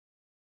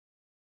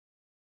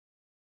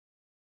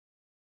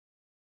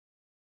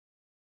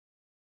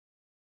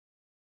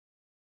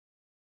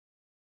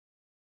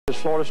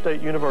Florida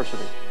State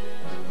University.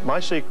 My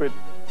secret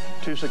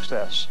to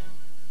success.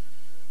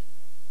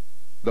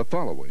 The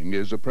following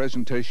is a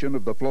presentation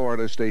of the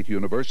Florida State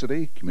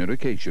University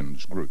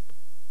Communications Group.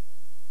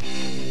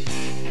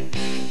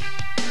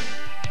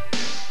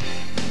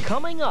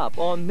 Coming up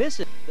on This,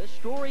 the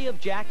story of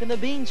Jack and the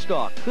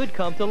Beanstalk could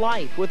come to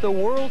life with the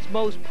world's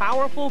most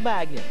powerful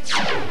magnets.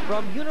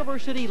 From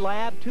university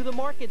lab to the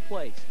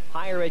marketplace,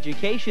 higher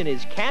education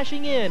is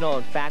cashing in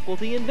on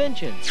faculty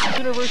inventions,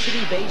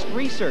 university-based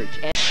research,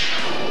 and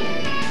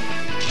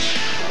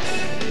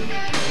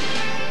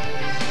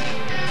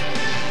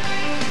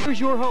here's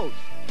your host,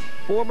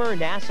 former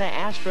NASA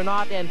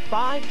astronaut and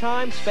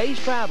 5-time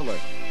space traveler,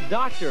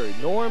 Dr.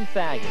 Norm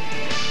Thaggart.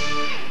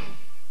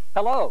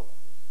 Hello,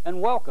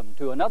 and welcome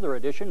to another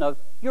edition of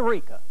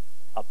Eureka,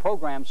 a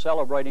program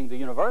celebrating the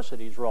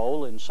university's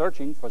role in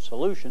searching for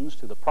solutions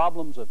to the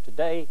problems of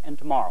today and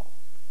tomorrow.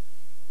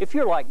 If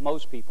you're like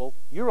most people,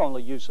 your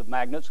only use of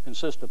magnets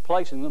consists of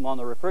placing them on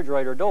the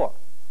refrigerator door.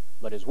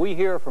 But as we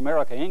hear from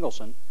Erica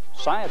Ingleson,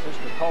 scientists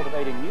are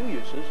cultivating new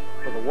uses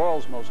for the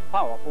world's most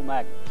powerful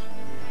magnets.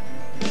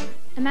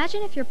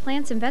 Imagine if your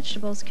plants and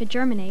vegetables could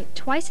germinate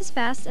twice as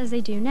fast as they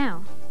do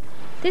now.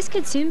 This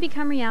could soon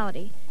become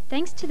reality,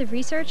 thanks to the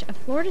research of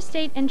Florida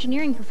State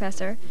engineering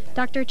professor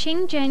Dr.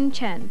 Qing-Jeng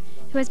Chen,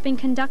 who has been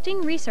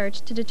conducting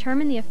research to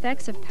determine the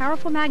effects of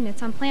powerful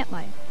magnets on plant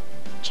life.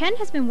 Chen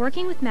has been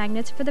working with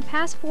magnets for the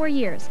past 4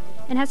 years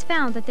and has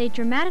found that they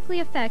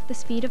dramatically affect the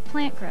speed of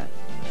plant growth.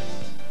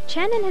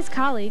 Chen and his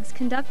colleagues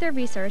conduct their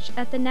research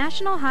at the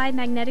National High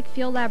Magnetic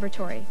Field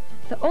Laboratory,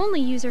 the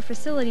only user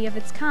facility of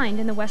its kind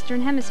in the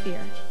Western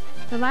Hemisphere.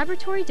 The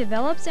laboratory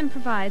develops and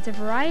provides a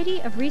variety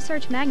of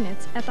research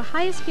magnets at the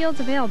highest fields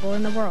available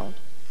in the world.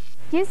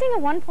 Using a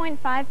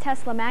 1.5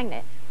 Tesla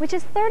magnet, which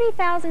is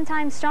 30,000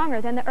 times stronger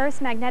than the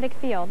Earth's magnetic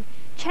field,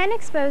 Chen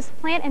exposed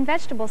plant and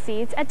vegetable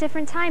seeds at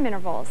different time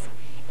intervals.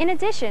 In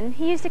addition,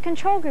 he used a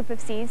control group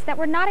of seeds that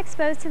were not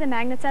exposed to the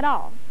magnets at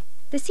all.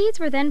 The seeds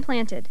were then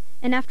planted,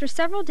 and after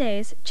several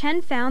days,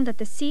 Chen found that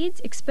the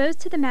seeds exposed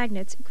to the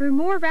magnets grew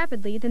more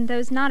rapidly than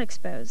those not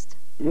exposed.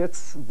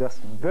 It's just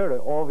very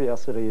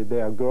obviously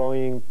they are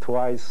growing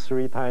twice,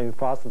 3 times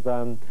faster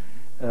than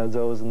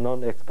those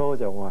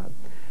non-exposure ones.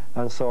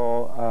 And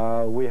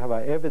so we have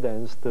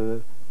evidence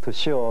to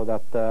show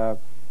that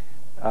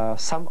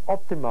some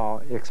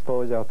optimal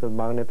exposure to the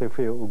magnetic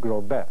field will grow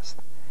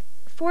best.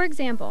 For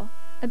example,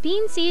 a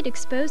bean seed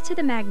exposed to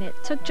the magnet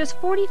took just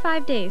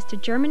 45 days to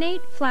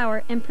germinate,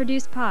 flower, and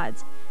produce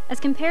pods, as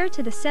compared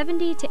to the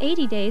 70 to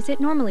 80 days it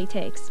normally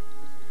takes.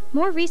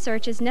 More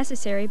research is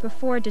necessary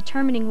before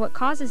determining what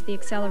causes the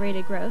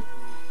accelerated growth,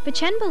 but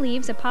Chen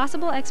believes a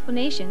possible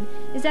explanation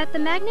is that the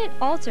magnet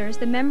alters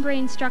the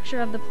membrane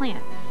structure of the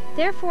plant,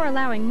 therefore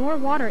allowing more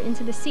water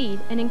into the seed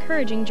and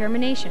encouraging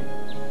germination.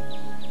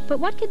 But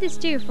what could this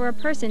do for a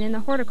person in the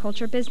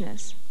horticulture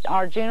business?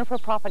 Our juniper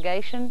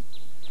propagation,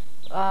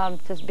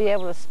 to be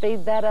able to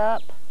speed that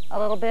up a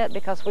little bit,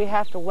 because we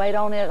have to wait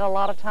on it a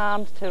lot of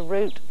times to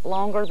root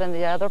longer than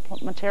the other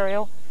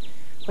material,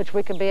 which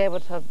we could be able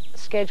to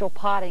schedule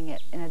potting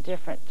it in a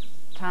different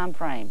time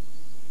frame.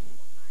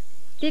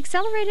 The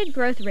accelerated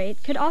growth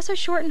rate could also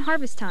shorten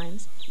harvest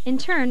times, in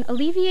turn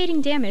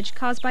alleviating damage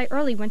caused by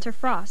early winter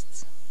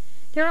frosts.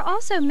 There are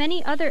also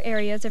many other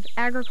areas of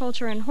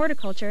agriculture and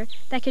horticulture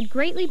that could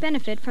greatly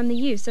benefit from the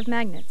use of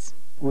magnets.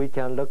 We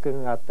can look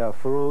at the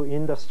fruit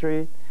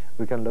industry,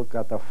 we can look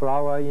at the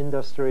flower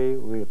industry,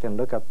 we can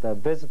look at the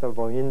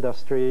vegetable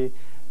industry,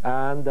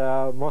 and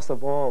most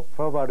of all,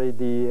 probably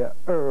the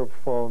herb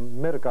for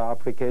medical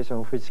application,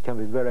 which can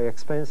be very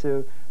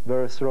expensive,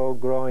 very slow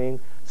growing,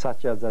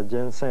 such as the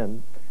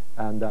ginseng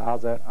and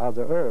other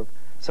herbs.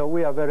 So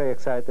we are very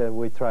excited.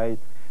 We try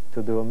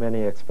to do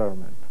many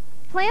experiments.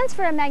 Plans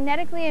for a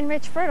magnetically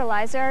enriched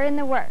fertilizer are in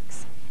the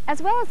works,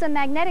 as well as a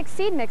magnetic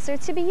seed mixer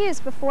to be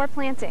used before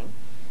planting.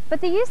 But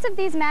the use of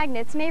these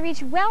magnets may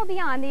reach well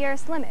beyond the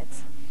Earth's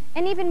limits.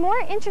 An even more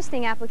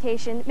interesting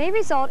application may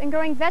result in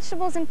growing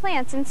vegetables and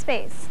plants in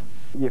space.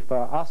 If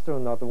an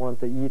astronaut wants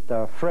to eat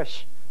a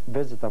fresh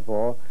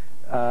vegetable,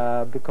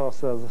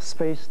 because of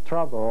space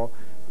travel,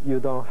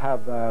 you don't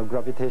have a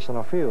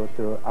gravitational field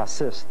to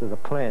assist the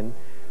plant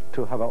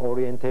to have an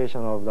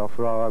orientation of the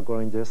flower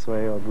growing this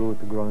way or root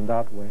growing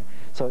that way.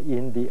 So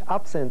in the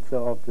absence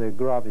of the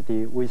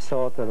gravity, we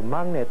thought that the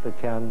magnet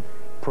can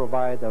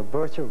provide a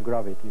virtual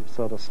gravity,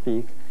 so to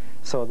speak,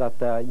 so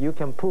that you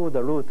can pull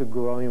the root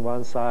growing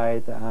one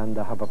side and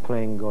have a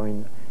plant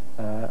going,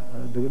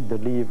 the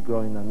leaf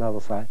growing another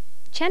side.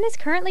 Chen is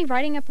currently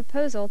writing a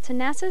proposal to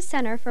NASA's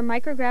Center for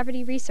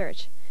Microgravity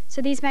Research,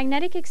 so these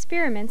magnetic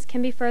experiments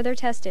can be further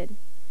tested.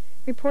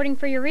 Reporting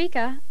for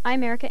Eureka,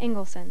 I'm Erica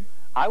Ingleson.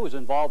 I was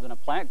involved in a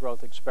plant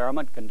growth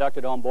experiment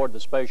conducted on board the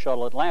Space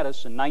Shuttle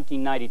Atlantis in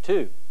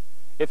 1992.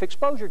 If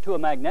exposure to a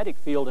magnetic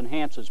field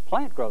enhances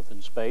plant growth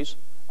in space,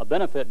 a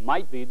benefit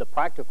might be the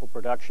practical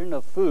production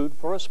of food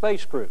for a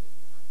space crew.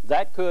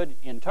 That could,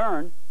 in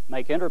turn,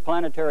 make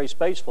interplanetary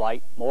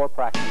spaceflight more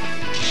practical.